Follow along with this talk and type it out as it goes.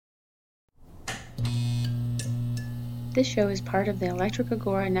This show is part of the Electric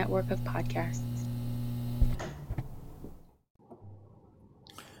Agora network of podcasts.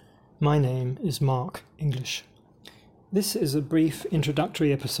 My name is Mark English. This is a brief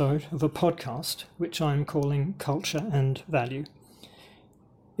introductory episode of a podcast which I'm calling Culture and Value.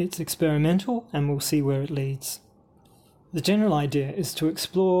 It's experimental and we'll see where it leads. The general idea is to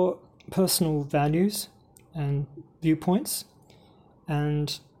explore personal values and viewpoints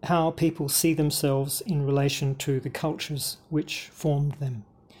and how people see themselves in relation to the cultures which formed them.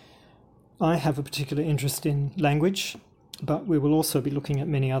 I have a particular interest in language, but we will also be looking at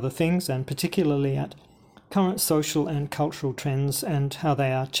many other things, and particularly at current social and cultural trends and how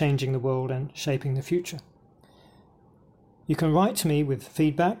they are changing the world and shaping the future. You can write to me with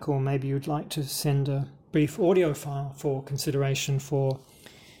feedback, or maybe you'd like to send a brief audio file for consideration for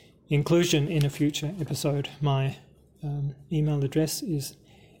inclusion in a future episode. My email address is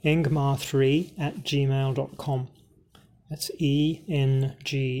engmar3@gmail.com. That's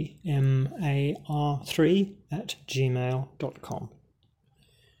engmar3@gmail.com.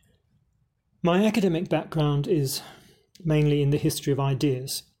 My academic background is mainly in the history of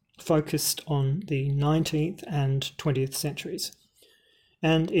ideas, focused on the 19th and 20th centuries,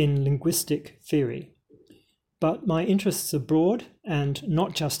 and in linguistic theory. But my interests are broad and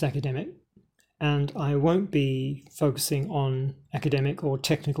not just academic, and I won't be focusing on academic or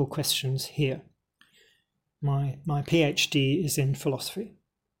technical questions here. My PhD is in philosophy.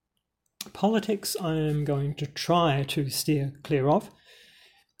 Politics I am going to try to steer clear of.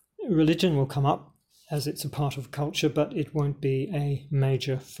 Religion will come up as it's a part of culture, but it won't be a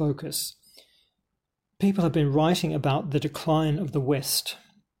major focus. People have been writing about the decline of the West,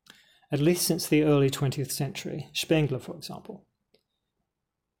 at least since the early 20th century, Spengler, for example.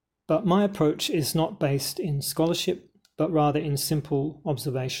 But my approach is not based in scholarship, but rather in simple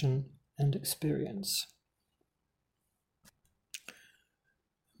observation and experience.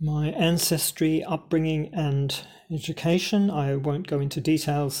 My ancestry, upbringing, and education, I won't go into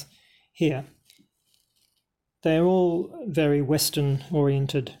details here. They're all very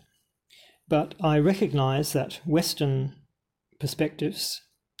Western-oriented, but I recognize that Western perspectives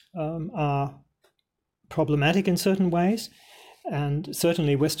are problematic in certain ways, and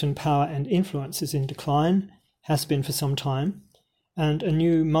certainly Western power and influence is in decline, has been for some time, and a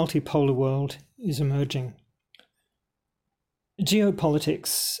new multipolar world is emerging.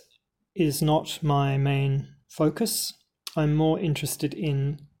 Geopolitics is not my main focus. I'm more interested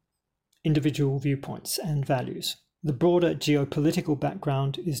in individual viewpoints and values. The broader geopolitical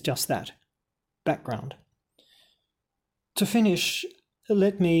background is just that, background. To finish,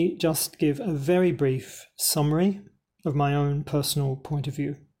 let me just give a very brief summary of my own personal point of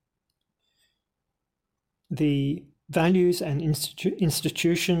view. The values and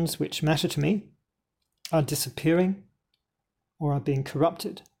institutions which matter to me are disappearing or are being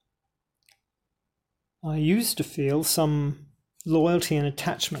corrupted. I used to feel some loyalty and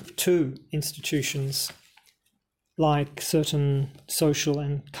attachment to institutions like certain social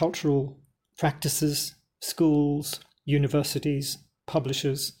and cultural practices, schools, universities,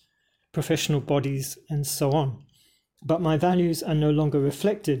 publishers, professional bodies, and so on. But my values are no longer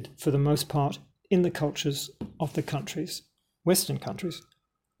reflected, for the most part, in the cultures of the countries, Western countries,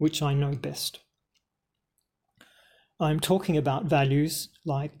 which I know best. I'm talking about values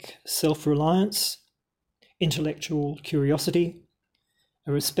like self-reliance, intellectual curiosity,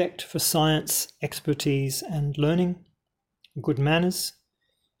 a respect for science, expertise, and learning, good manners,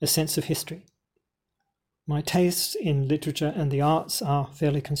 a sense of history. My tastes in literature and the arts are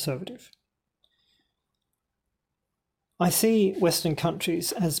fairly conservative. I see Western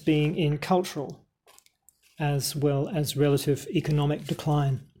countries as being in cultural as well as relative economic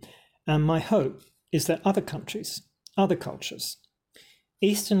decline, and my hope is that other countries, other cultures,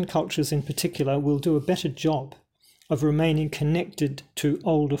 Eastern cultures in particular, will do a better job of remaining connected to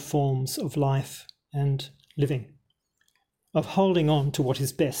older forms of life and living, of holding on to what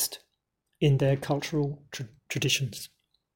is best in their cultural traditions.